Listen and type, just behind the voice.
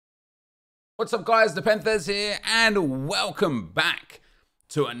What's up guys, NepentheZ here and welcome back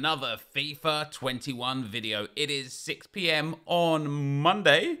to another FIFA 21 video. It is 6 PM on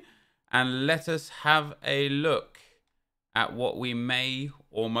Monday and let us have a look at what we may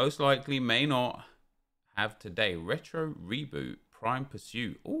or most likely may not have today. Retro Reboot, Prime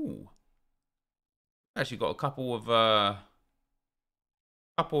Pursuit. Ooh, actually got a couple of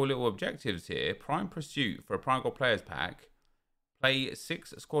little objectives here. Prime Pursuit for a Prime Gold Players Pack. Play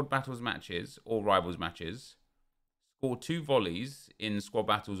 6 squad battles matches or rivals matches. Score 2 volleys in squad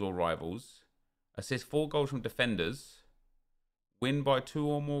battles or rivals. Assist 4 goals from defenders. Win by 2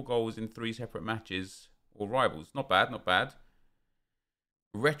 or more goals in 3 separate matches or rivals. Not bad, not bad.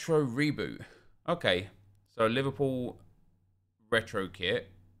 Retro Reboot. Okay, so Liverpool retro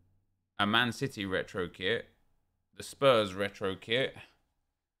kit. A Man City retro kit. The Spurs retro kit.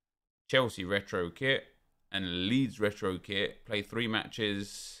 Chelsea retro kit. And Leeds retro kit. Play 3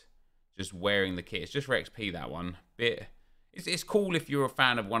 matches just wearing the kit. It's just for XP, that one. It's cool if you're a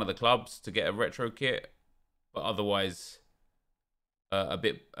fan of one of the clubs to get a retro kit, but otherwise a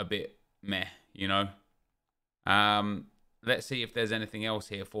bit meh, you know. Let's see if there's anything else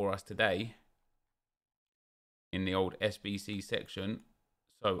here for us today in the old SBC section.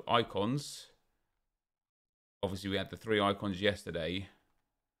 So icons. Obviously we had the 3 icons yesterday.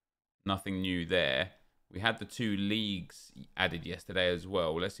 Nothing new there. We had the 2 leagues added yesterday as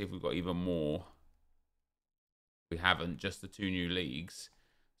well. Let's see if we've got even more. We haven't, just the 2 new leagues.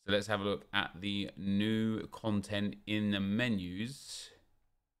 So let's have a look at the new content in the menus.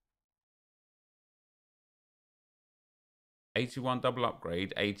 81 double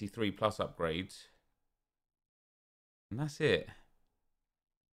upgrade, 83 plus upgrade. And that's it.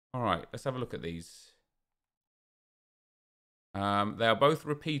 All right, let's have a look at these. They are both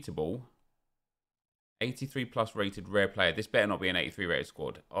repeatable. 83 plus rated rare player. This better not be an 83 rated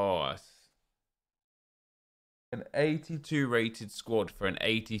squad. Oh, an 82 rated squad for an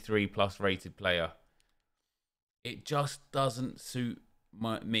 83 plus rated player. It just doesn't suit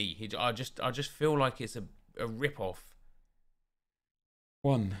me. I just feel like it's a rip-off.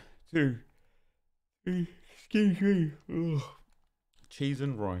 1, 2, 3. Excuse me. Ugh. Cheese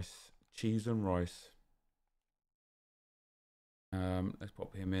and rice. Cheese and rice. Let's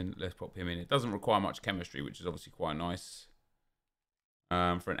pop him in. Let's pop him in. It doesn't require much chemistry, which is obviously quite nice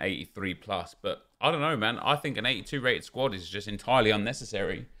for an 83 plus. But I don't know, man. I think an 82 rated squad is just entirely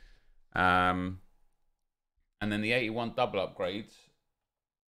unnecessary. And then the 81 double upgrade.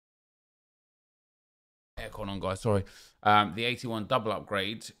 Aircon on, guys. Sorry. The 81 double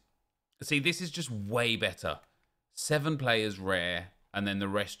upgrade. See, this is just way better. 7 players rare, and then the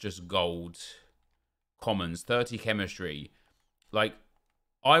rest just gold. Commons, 30 chemistry. Like,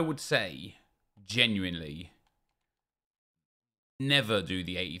 I would say, genuinely, never do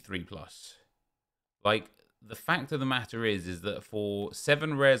the 83 plus. Like, the fact of the matter is that for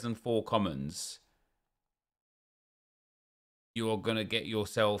 7 rares and 4 commons, you're going to get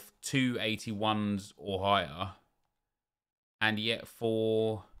yourself 2 81s or higher. And yet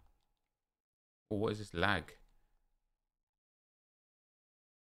for... Oh, what is this lag?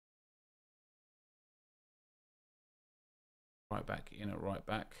 Right back, in at right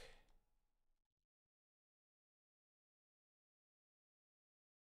back.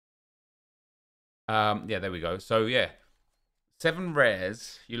 Yeah, there we go. So yeah, 7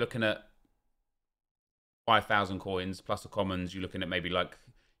 rares. You're looking at 5,000 coins plus the commons. You're looking at maybe like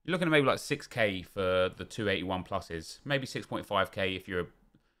 6k for the 281 pluses. Maybe 6.5k if you're a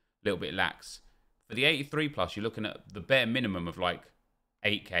little bit lax. For the 83 plus, you're looking at the bare minimum of like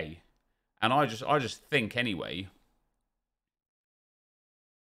 8k. And I just think anyway.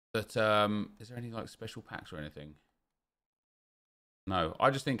 But is there any like special packs or anything? No, I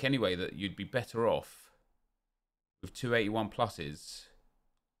just think anyway that you'd be better off with 281 pluses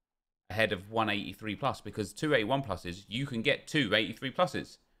ahead of 183 plus, because 281 pluses you can get 2 83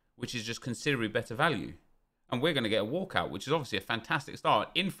 pluses, which is just considerably better value. And we're going to get a walkout, which is obviously a fantastic start.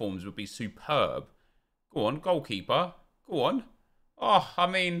 Informs would be superb. Go on, goalkeeper. Go on. Oh, I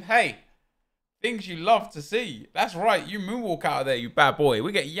mean, hey. Things you love to see. That's right. You moonwalk out of there, you bad boy.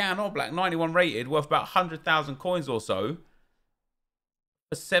 We get Jan Oblak, 91 rated, worth about 100,000 coins or so.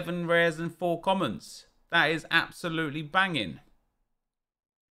 For 7 rares and 4 commons. That is absolutely banging.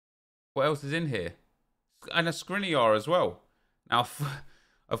 What else is in here? And a Skriniar as well. Now,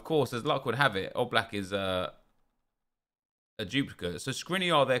 of course, as luck would have it, Oblak is a duplicate. So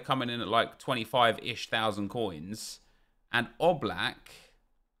Skriniar, they're coming in at like 25-ish thousand coins. And Oblak...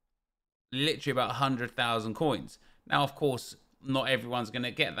 literally about 100,000 coins. Now, of course, not everyone's going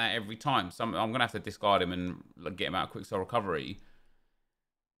to get that every time. I'm going to have to discard him and get him out of quick sell recovery.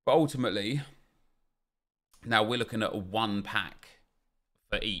 But ultimately, now we're looking at a 1 pack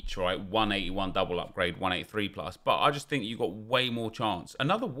for each, right? 181 double upgrade, 183 plus. But I just think you got way more chance.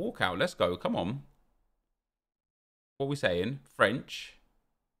 Another walkout. Let's go. Come on. What are we saying? French.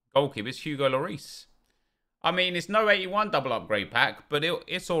 Goalkeepers, Hugo Lloris. I mean, it's no 81 double upgrade pack, but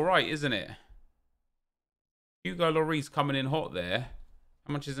it's all right, isn't it? Hugo Lloris coming in hot there.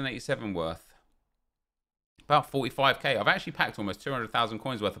 How much is an 87 worth? About 45k. I've actually packed almost 200,000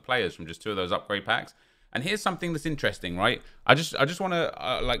 coins worth of players from just 2 of those upgrade packs. And here's something that's interesting, right? I just want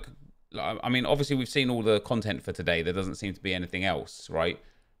to, I mean, obviously we've seen all the content for today. There doesn't seem to be anything else, right?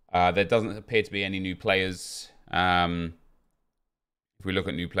 There doesn't appear to be any new players. If we look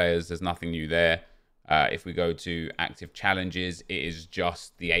at new players, there's nothing new there. If we go to active challenges, it is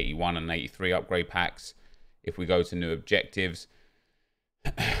just the 81 and 83 upgrade packs. If we go to new objectives,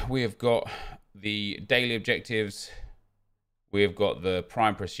 we have got the daily objectives. We have got the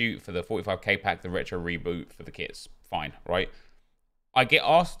Prime Pursuit for the 45k pack, the Retro Reboot for the kits. Fine, right? I get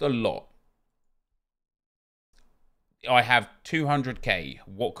asked a lot. I have 200k.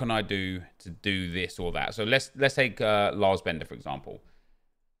 What can I do to do this or that? So let's take Lars Bender, for example.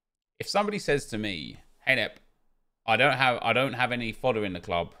 If somebody says to me, "Hey Nep, I don't have any fodder in the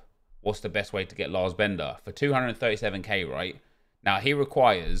club. What's the best way to get Lars Bender for 237k?" Right now, he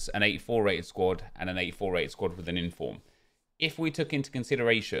requires an 84 rated squad and an 84 rated squad with an inform. If we took into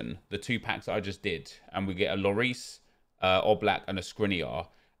consideration the 2 packs that I just did, and we get a Lloris, Oblak, and a Skriniar,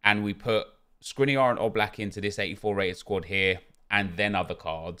 and we put Skriniar and Oblak into this 84 rated squad here, and then other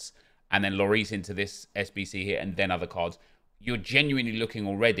cards, and then Lloris into this SBC here, and then other cards, you're genuinely looking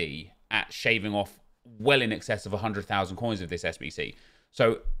already at shaving off well in excess of 100,000 coins of this SBC.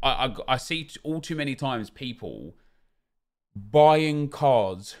 So I see all too many times people buying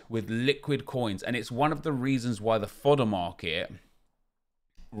cards with liquid coins, and it's one of the reasons why the fodder market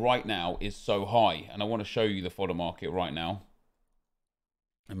right now is so high. And I want to show you the fodder market right now.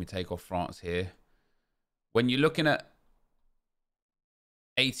 Let me take off France here. When you're looking at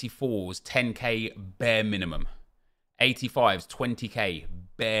 84s, 10k bare minimum. 85s, 20k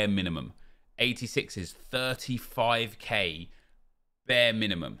bare minimum. 86s, 35k bare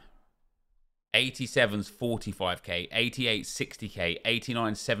minimum. 87s, 45k. 88s, 60k.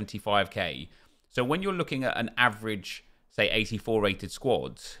 89s, 75k. So when you're looking at an average, say, 84 rated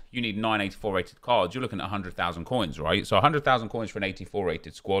squads, you need 9 84 rated cards. You're looking at 100,000 coins, right? So 100,000 coins for an 84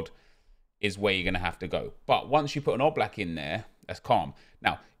 rated squad is where you're going to have to go. But once you put an Oblak in there, that's calm.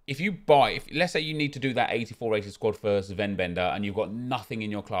 Now, if you buy, let's say you need to do that 84 rated squad for Sven Bender and you've got nothing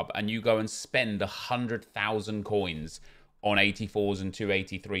in your club, and you go and spend 100,000 coins on 84s and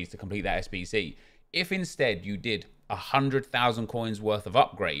 283s to complete that SBC. If instead you did 100,000 coins worth of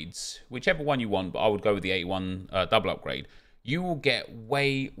upgrades, whichever one you want, but I would go with the 81 double upgrade, you will get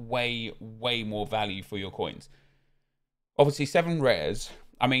way more value for your coins. Obviously, 7 rares.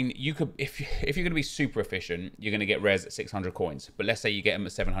 I mean, you could, if you're going to be super efficient, you're going to get rares at 600 coins. But let's say you get them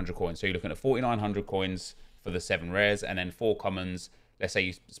at 700 coins. So you're looking at 4,900 coins for the 7 rares, and then 4 commons. Let's say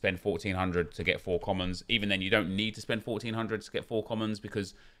you spend 1,400 to get 4 commons. Even then, you don't need to spend 1,400 to get 4 commons,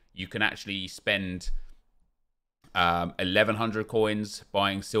 because you can actually spend 1,100 coins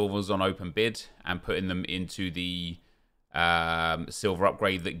buying silvers on open bid and putting them into the silver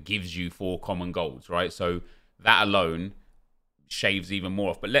upgrade that gives you 4 common golds, right? So that alone shaves even more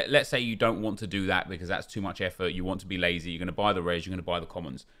off. But let's say you don't want to do that because that's too much effort. You want to be lazy. You're going to buy the rares. You're going to buy the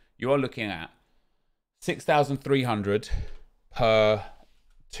commons. You are looking at 6,300 per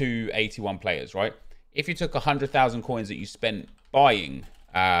 281 players, right? If you took 100,000 coins that you spent buying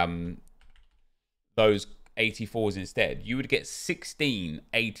those 84s instead, you would get 16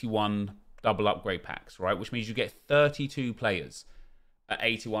 81 double upgrade packs, right? Which means you get 32 players at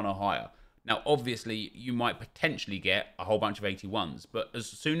 81 or higher. Now, obviously, you might potentially get a whole bunch of 81s, but as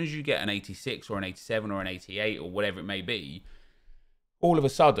soon as you get an 86 or an 87 or an 88 or whatever it may be, all of a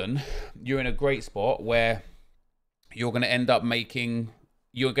sudden, you're in a great spot where you're going to end up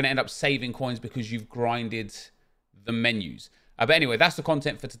saving coins because you've grinded the menus. But anyway, that's the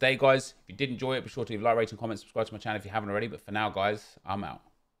content for today, guys. If you did enjoy it, be sure to leave a like, rate, and comment, subscribe to my channel if you haven't already. But for now, guys, I'm out.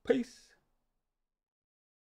 Peace.